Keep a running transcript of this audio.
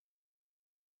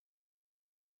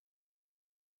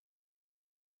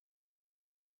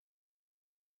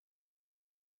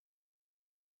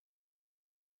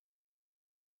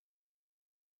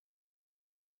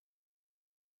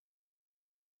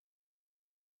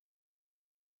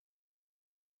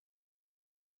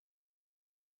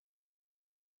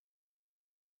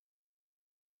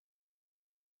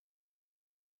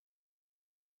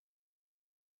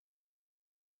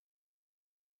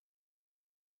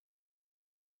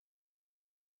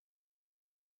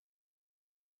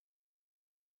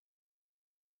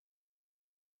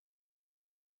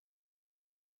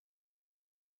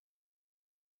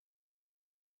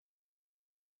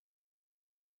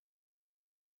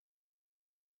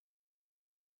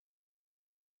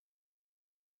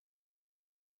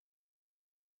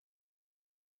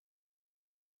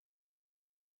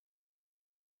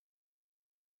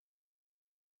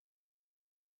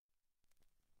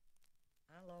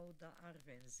Alauda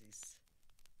arvensis.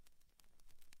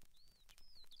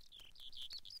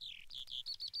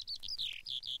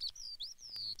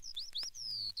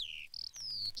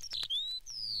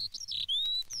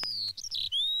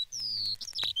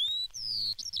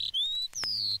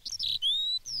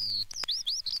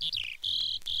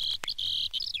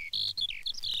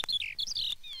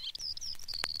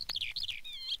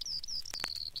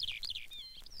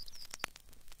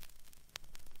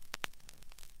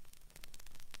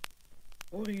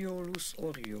 Oriolus,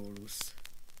 Oriolus.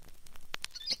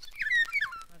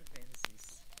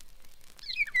 Arvensis.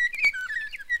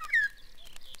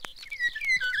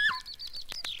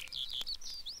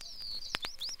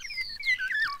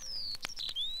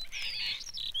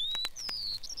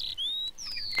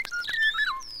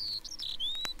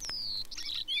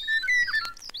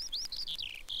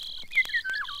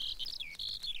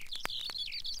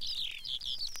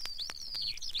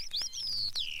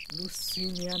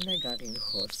 Lucinia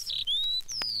megarinchos.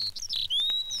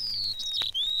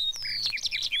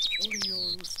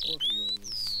 Oriolus,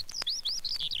 Oriolus.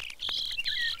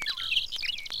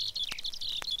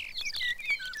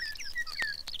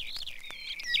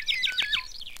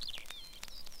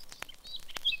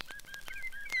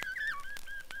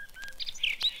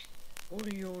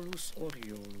 Oriolus,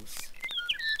 Oriolus.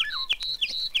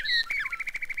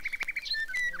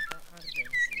 Alauda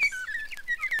arvensis.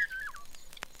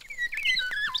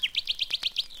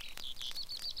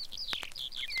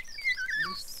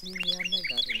 Lucinia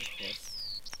megarinchos.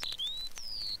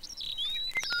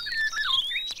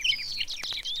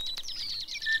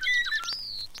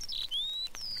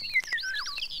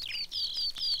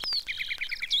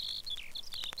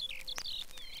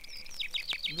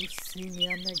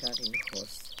 Lucinia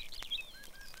megarinchos.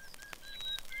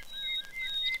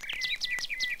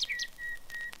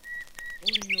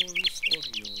 Oriolus,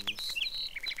 Oriolus.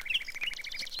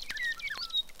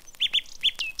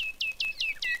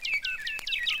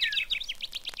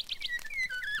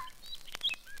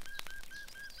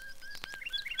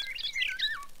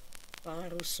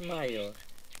 Parus Major.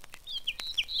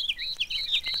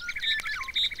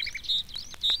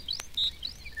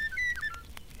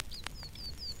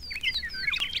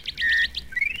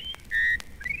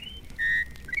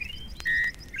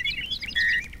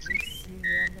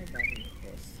 Lucinia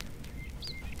megarinchos.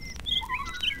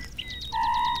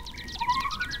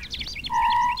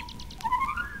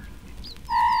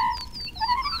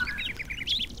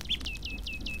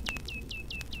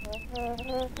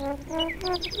 Parus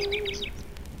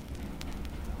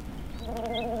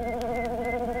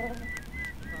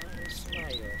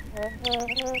Major.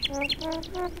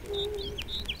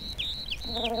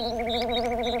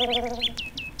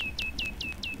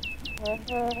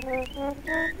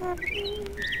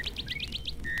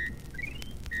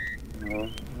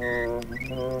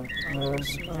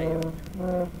 Parus Major.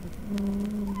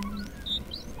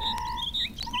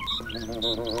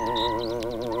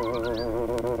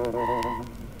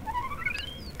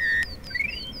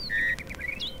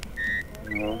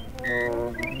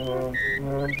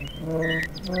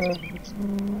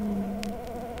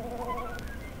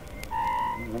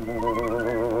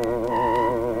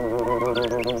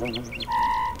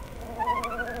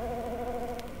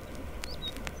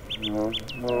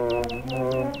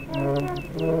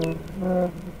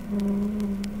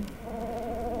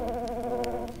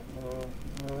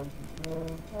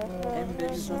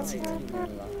 Emberizo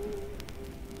citrinella.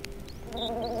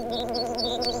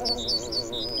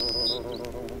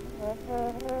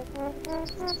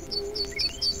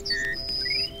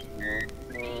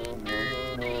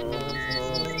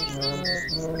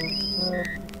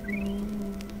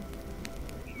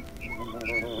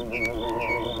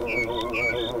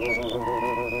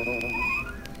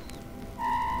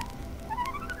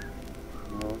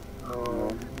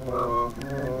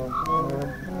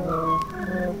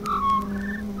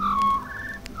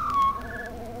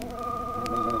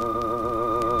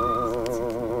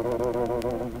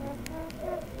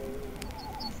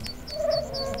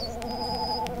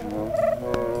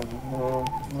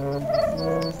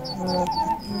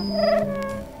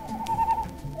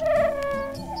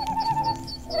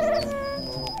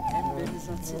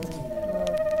 Emberizo citrinella.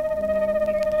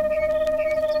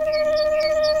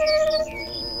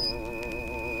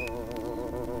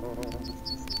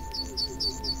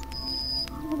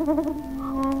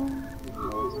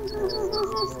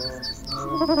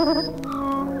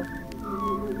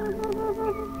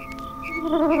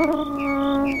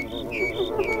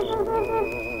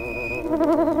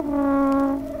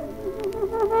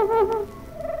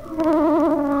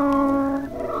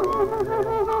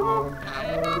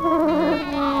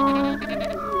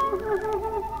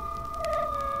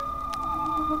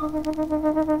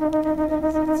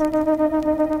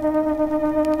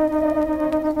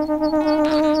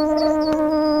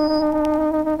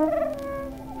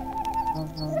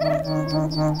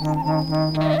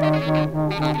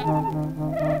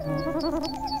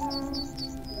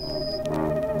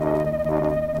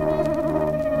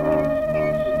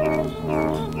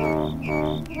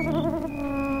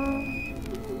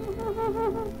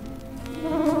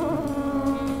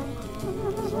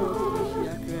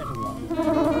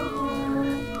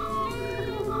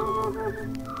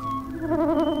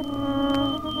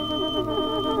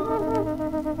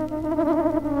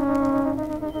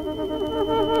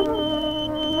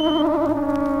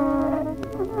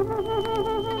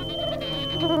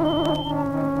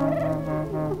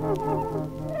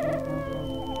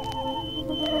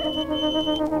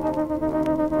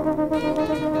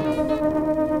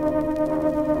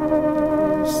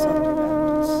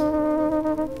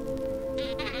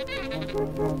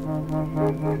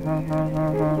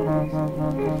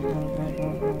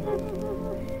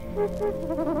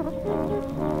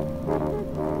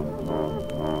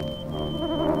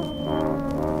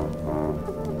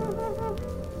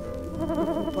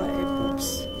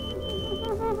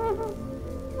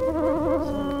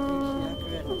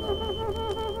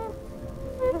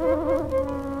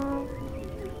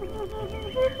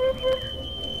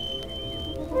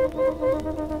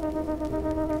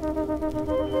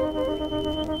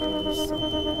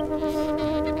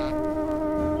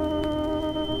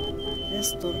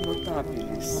 Nestor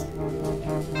notabilis.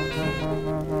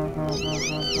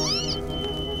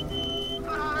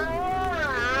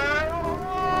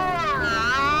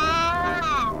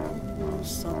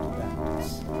 Saturados.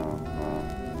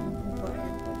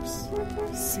 Paepops.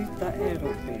 Cita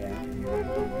europea.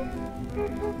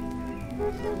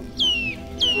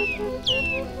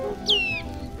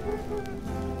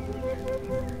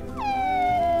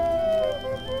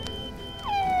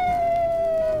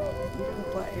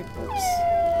 Paepops.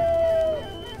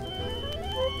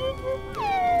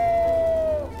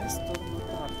 Nestor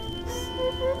notabilis.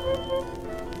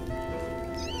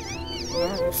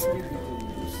 Larus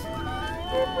ridiculus.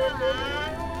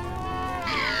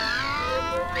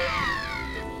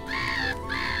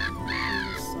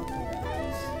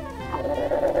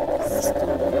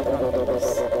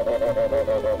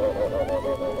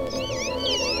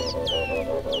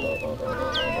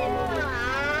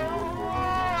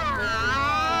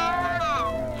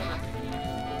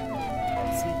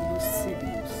 Signos.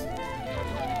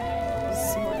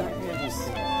 Cita eros.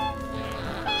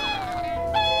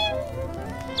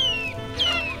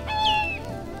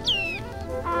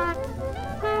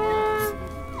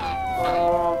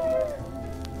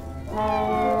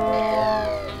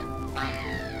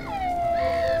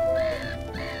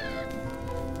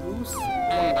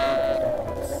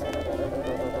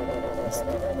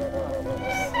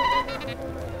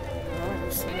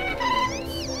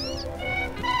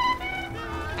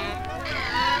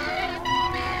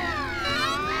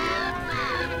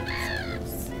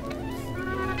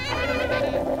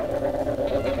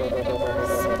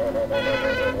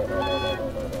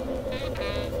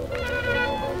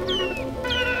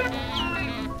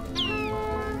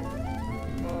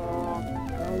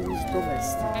 Luz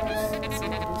domésticos,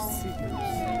 signos.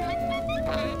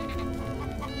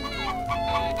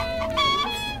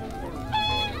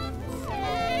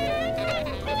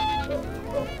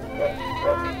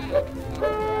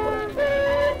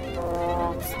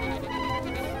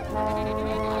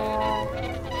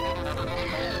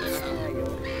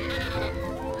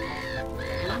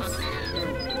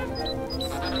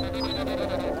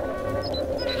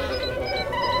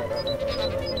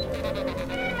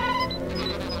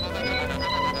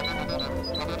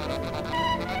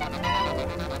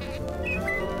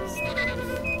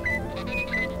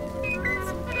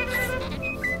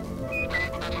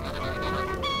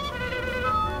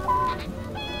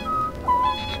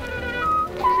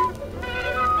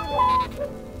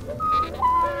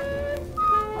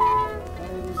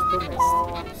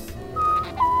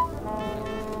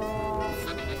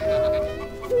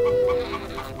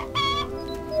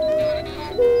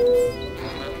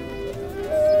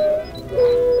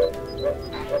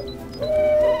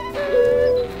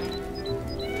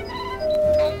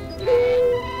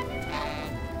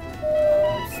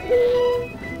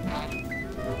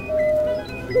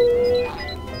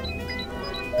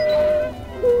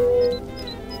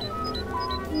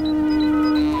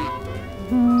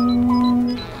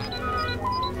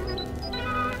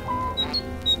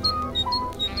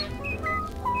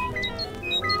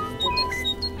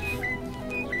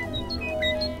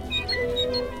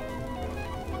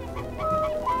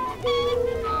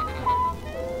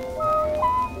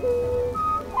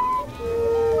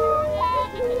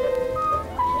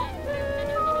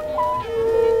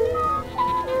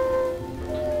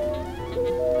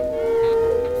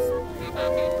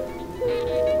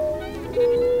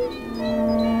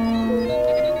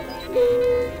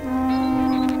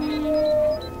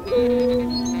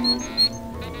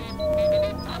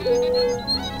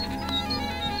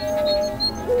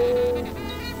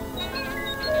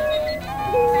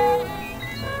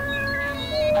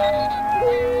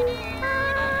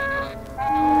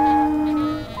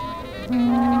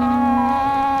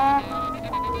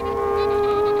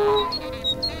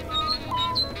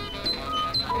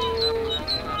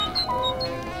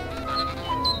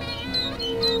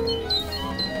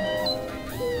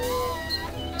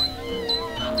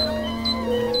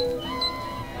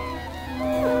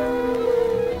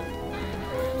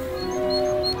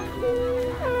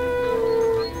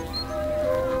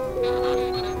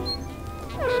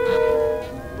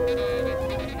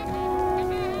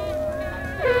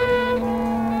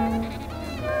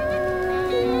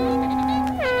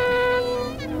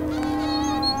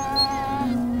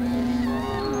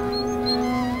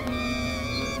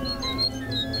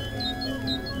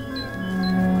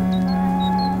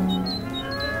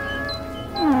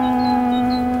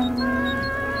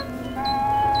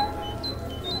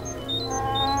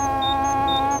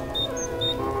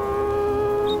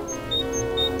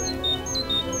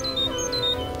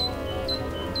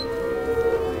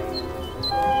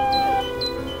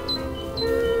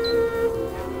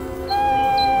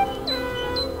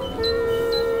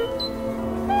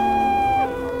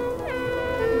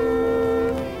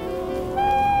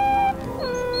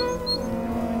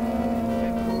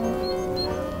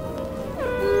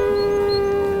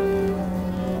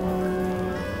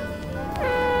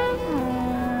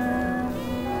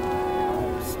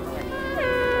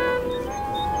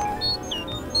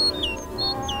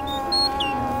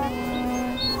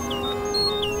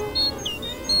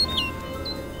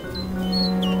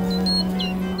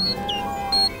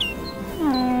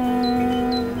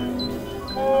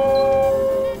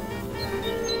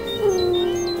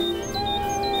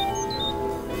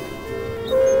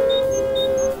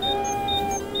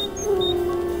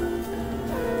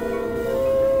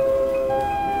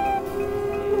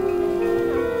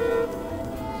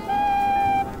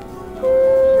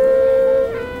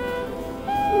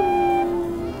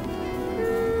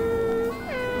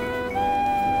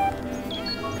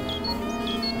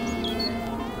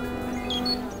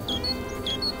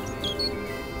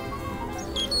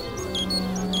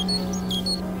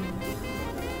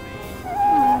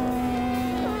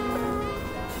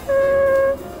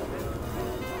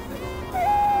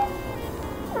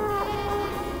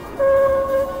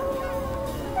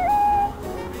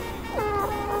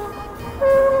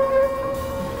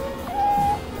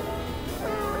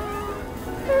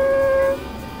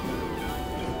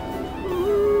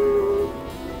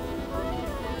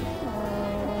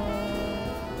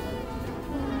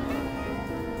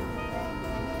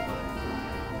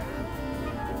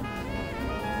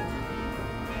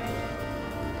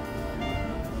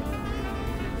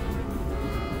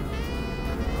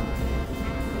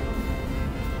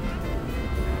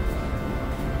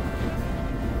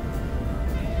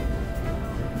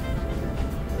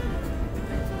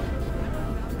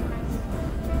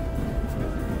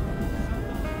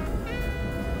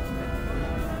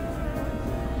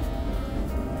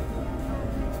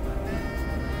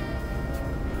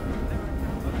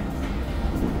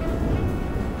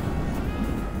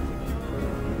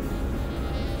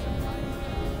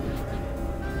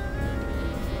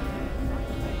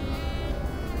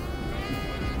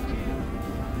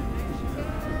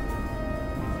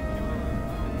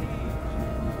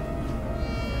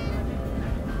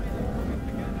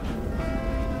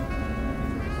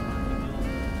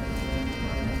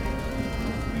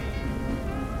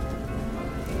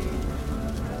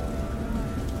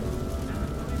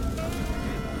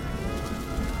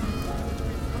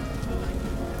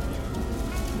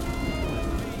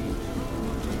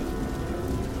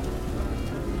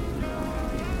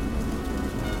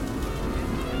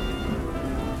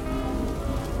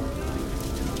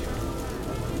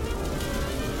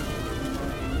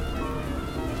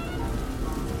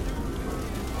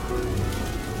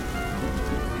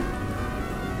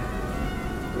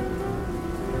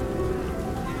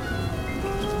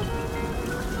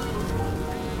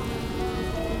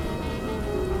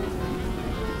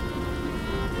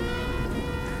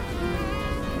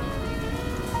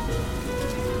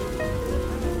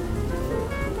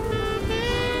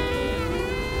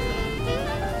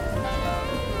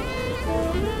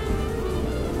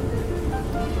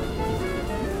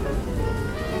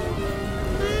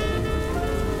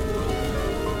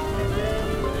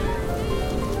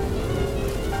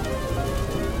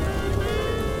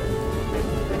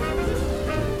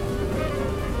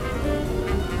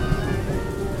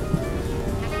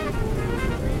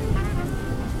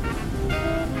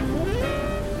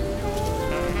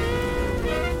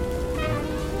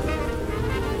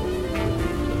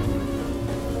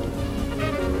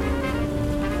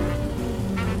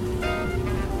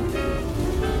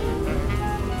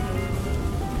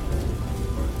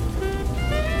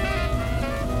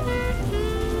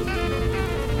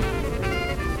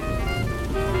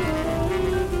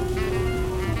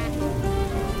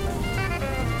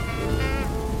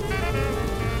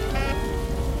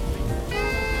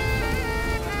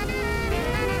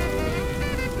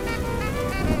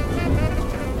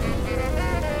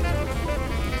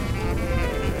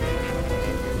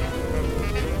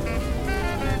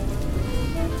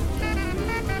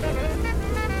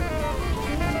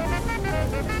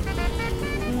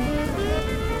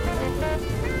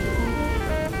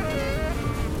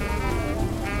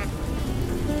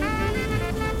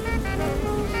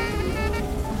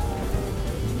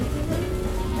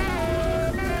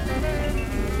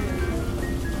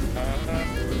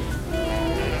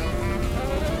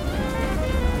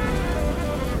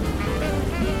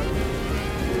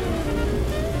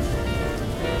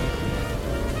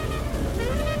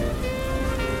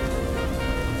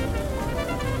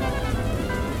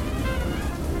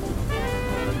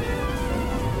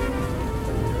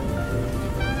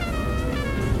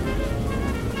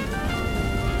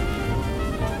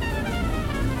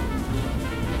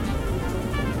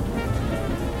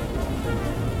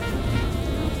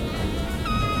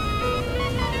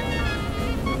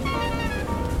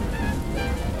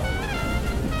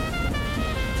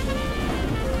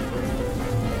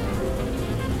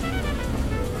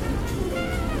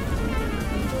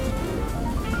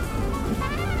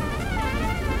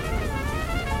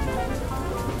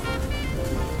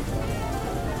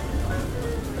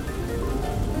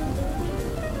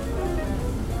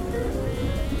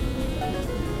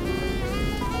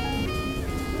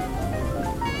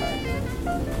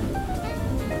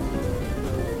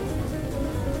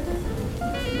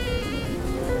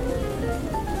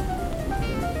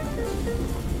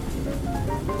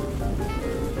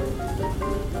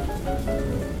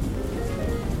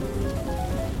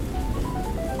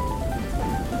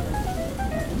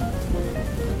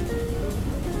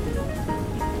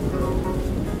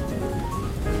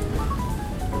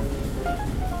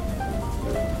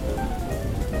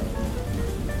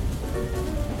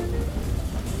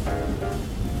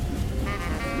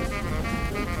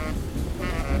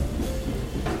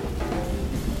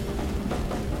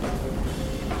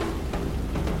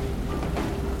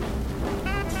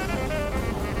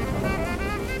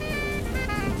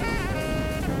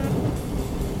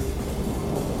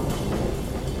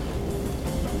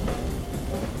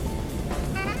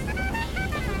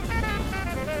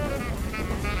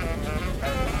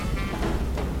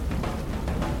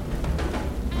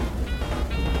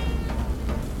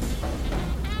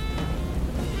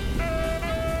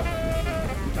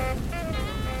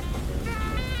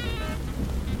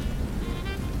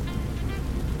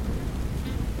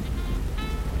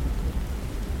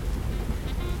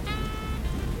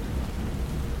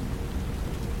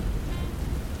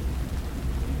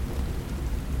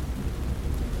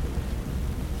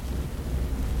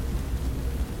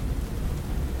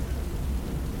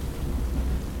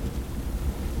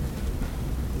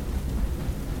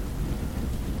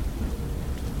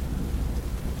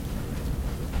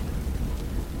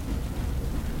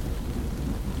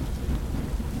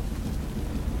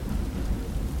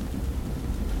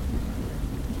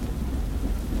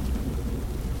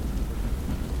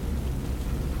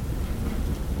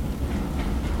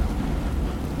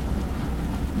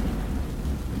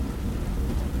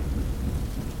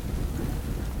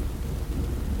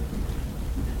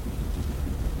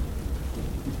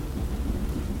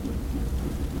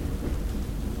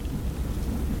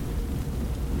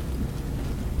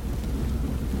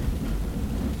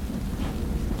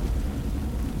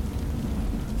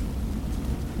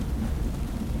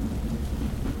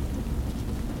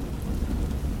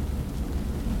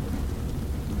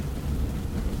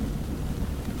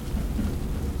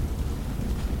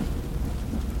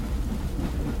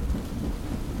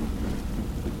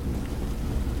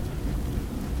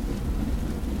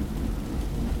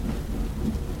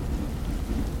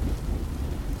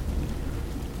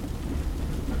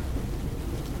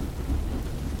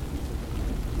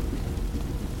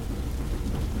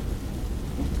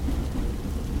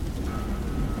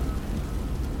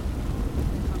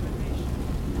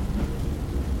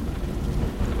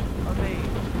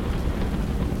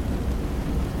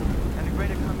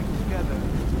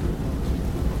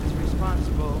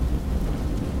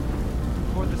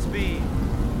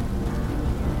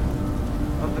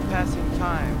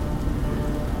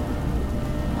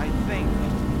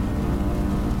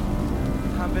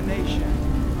 combination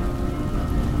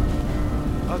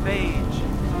of age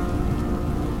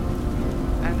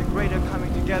and the greater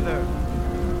coming together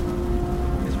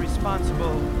is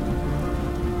responsible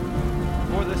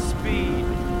for the speed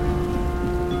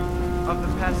of the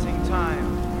passing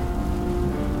time.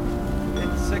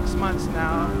 It's 6 months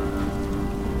now,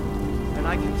 and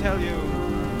I can tell you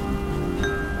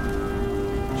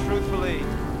truthfully,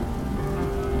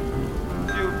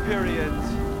 few periods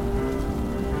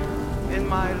in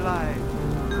my life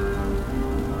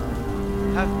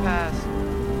have passed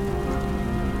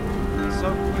so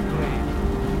quickly.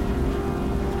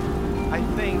 I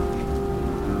think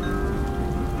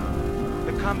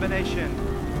the combination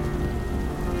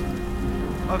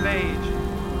of age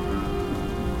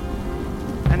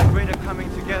and a greater coming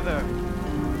together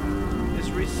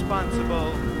is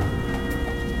responsible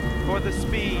for the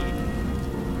speed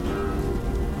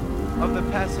of the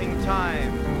passing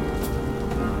time.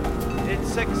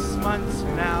 It's 6 months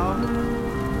now,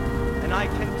 and I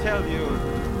can tell you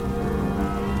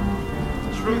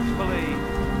truthfully,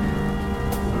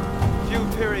 few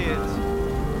periods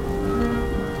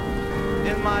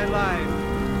in my life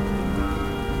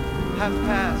have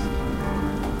passed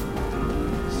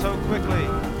so quickly.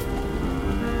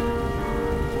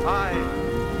 I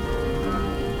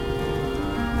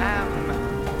am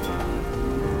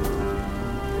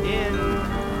in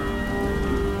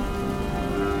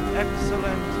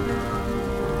excellent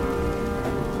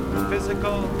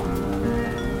physical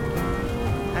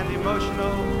and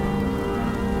emotional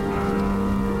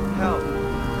health.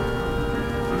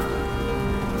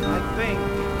 I think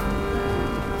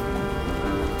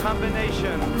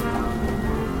combination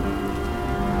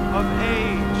of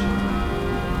age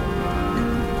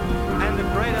and the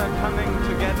greater coming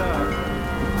together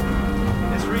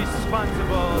is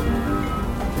responsible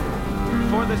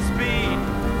for the speed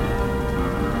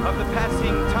of the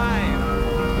passing time.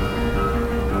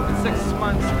 6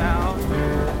 months now,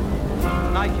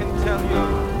 and I can tell you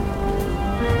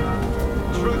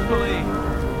truthfully,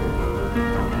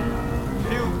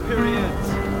 few periods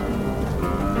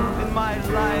in my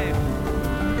life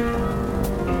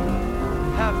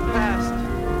have passed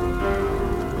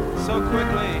so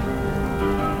quickly.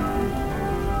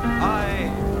 I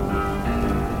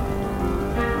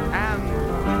am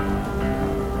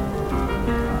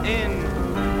in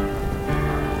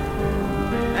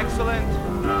excellent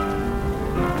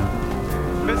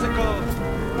physical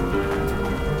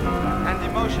and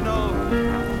emotional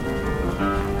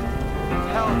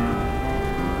health.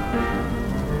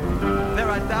 There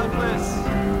are doubtless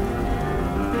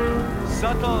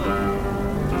subtle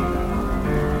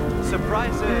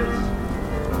surprises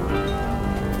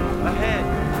ahead,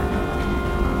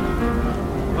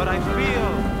 but I feel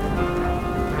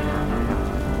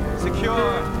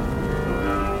secure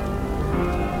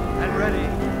and ready.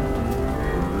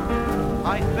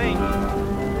 I think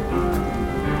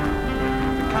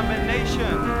the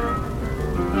combination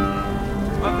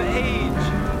of the age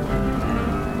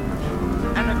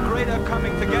and a greater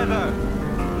coming together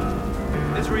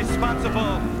is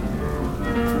responsible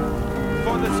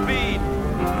for the speed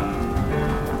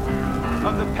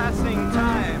of the passing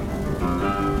time.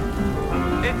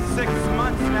 It's 6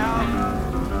 months now,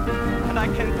 and I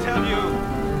can tell you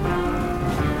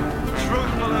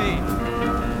truthfully,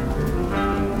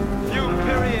 few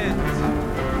periods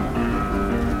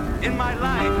in my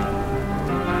life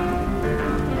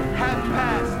have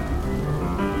passed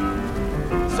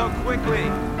so quickly.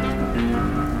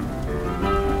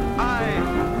 I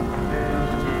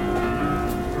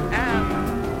am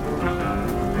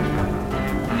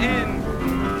in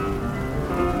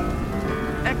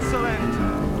excellent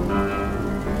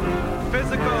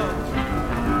physical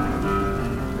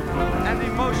and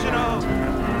emotional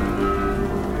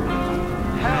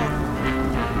health.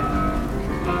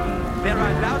 There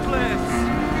are doubtless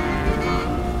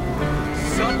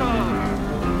subtle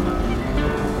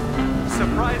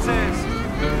surprises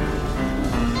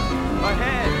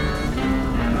ahead,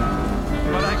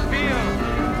 but I feel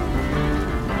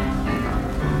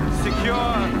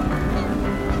secure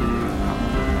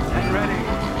and ready.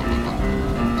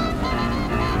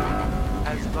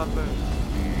 As lovers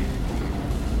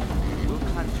will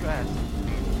contrast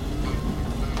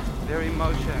their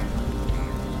emotion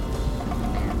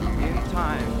in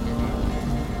time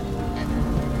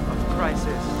of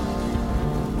crisis,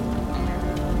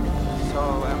 so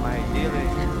am I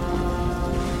dealing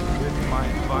with my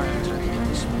environment.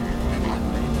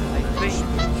 I think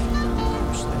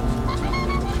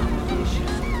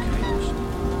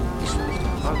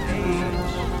of age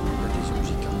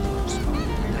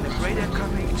and a greater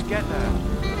coming together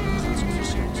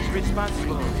is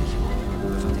responsible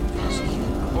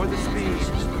or the speed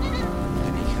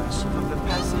of the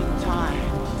passing time.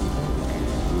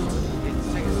 It's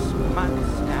 6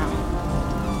 months now.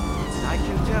 I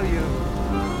can tell you,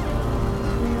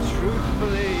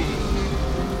 truthfully,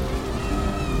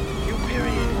 few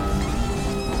periods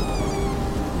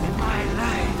in my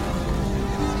life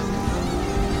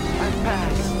have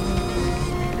passed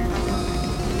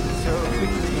so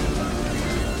quickly.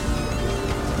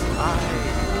 I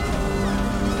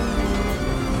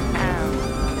am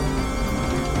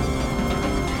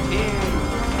in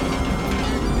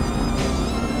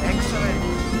excellent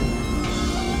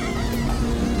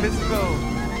physical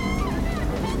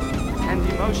and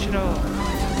emotional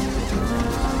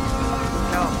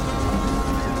health.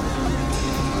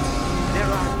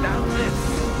 There are doubtless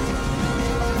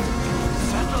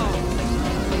subtle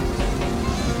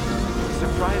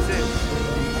surprises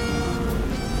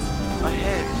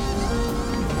ahead,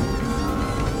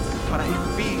 but I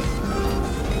feel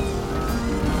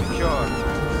secure,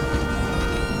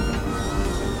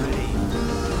 ready.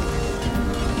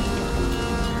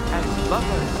 As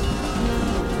lovers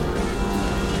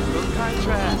will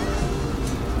contrast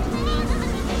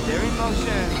their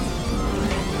emotions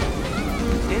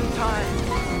in time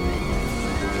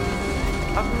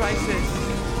of crisis,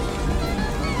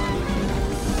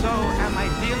 so am I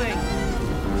dealing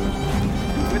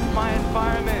with my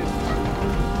environment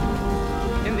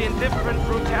in the indifferent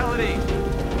brutality,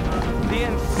 the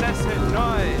incessant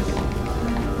noise,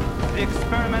 the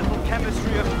experimental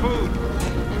chemistry of food,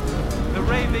 the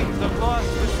ravings of lost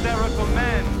hysterical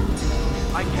men.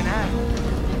 I can act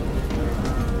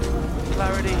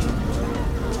clarity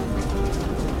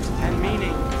and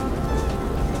meaning.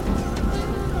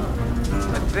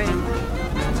 I think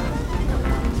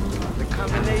the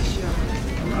combination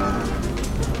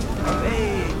of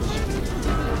age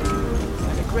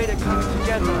and a greater coming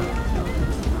together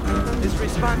is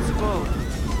responsible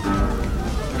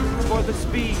for the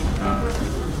speed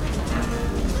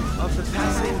of the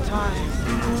passing time.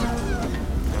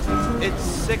 It's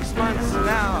 6 months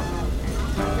now,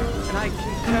 and I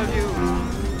can tell you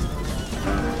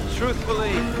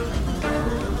truthfully,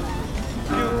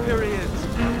 few periods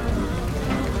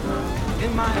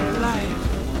in my life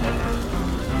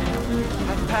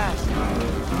have passed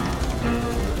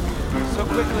so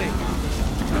quickly.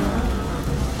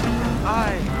 I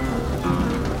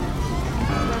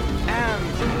am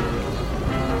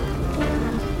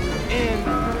in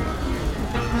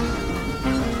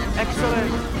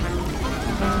excellent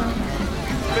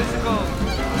physical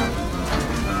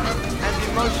and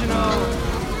emotional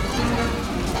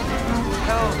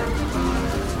health.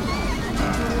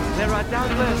 There are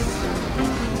doubtless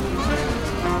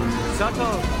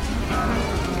subtle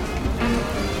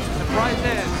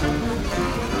surprises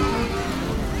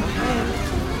ahead,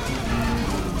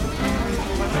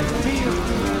 but I feel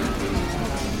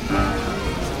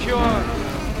secure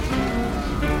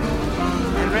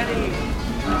and ready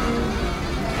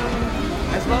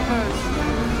as lovers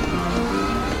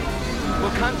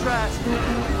will contrast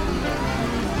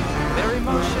their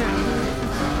emotions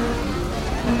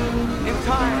in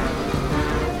time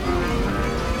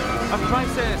of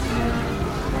crisis.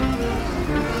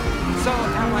 So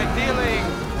am I dealing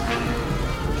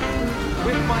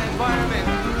with my environment,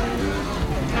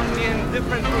 the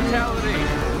indifferent brutality,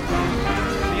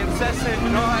 the incessant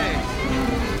noise,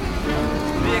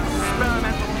 the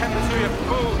experimental chemistry of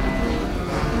food,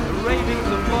 the ravings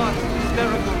of lost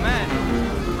hysterical men.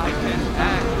 I can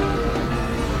act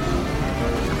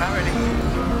clarity.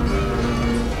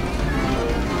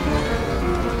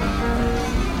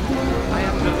 I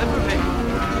am deliberate,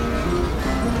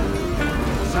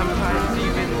 sometimes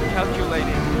even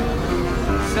calculating,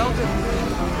 seldom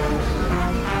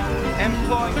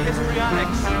employing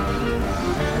histrionics,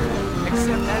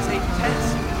 except as a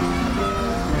test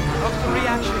of the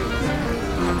reactions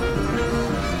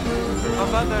of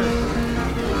others.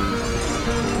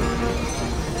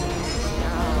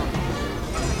 Now,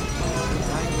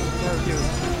 I can tell you,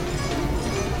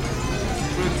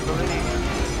 truthfully,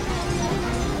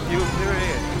 few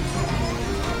periods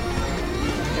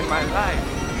in my life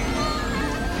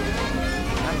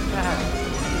have passed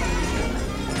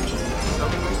so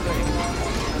quickly.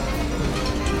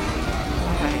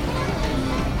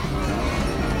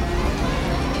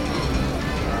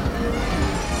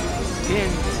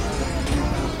 In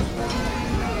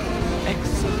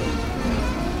excellent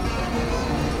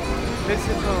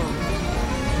physical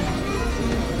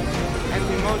and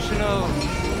emotional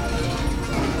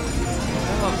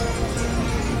health.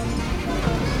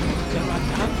 There are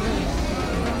doubtless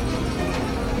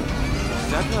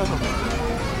subtle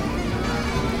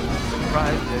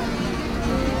surprises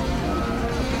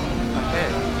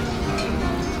ahead.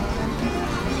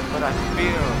 But I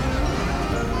feel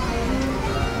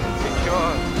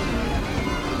secure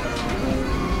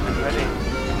and ready.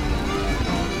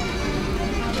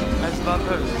 As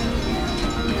lovers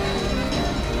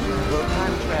will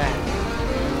contrast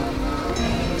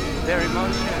their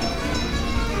emotions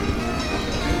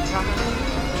in common.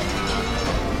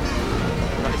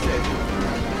 I said,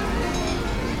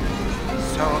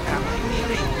 so am I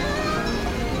dealing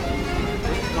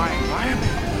with my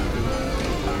environment,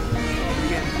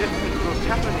 the indifferent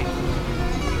brutality,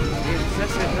 the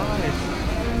incessant noise,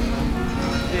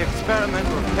 the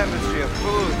experimental chemistry of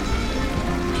food,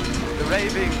 the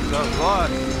ravings of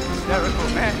lost, hysterical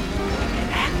men,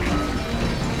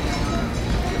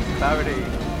 clarity.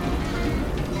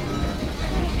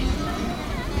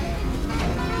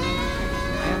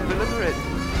 I am deliberate,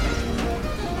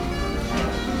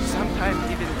 sometimes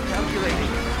even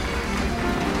calculating,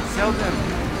 seldom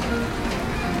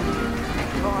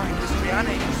ignoring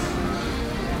histrionics,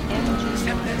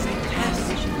 except as a test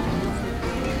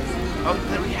of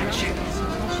the reactions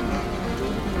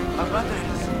of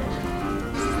others.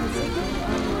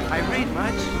 I read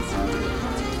much,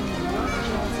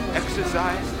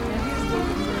 exercised,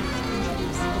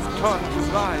 taught to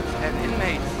guards and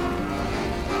inmates,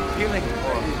 feeling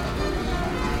for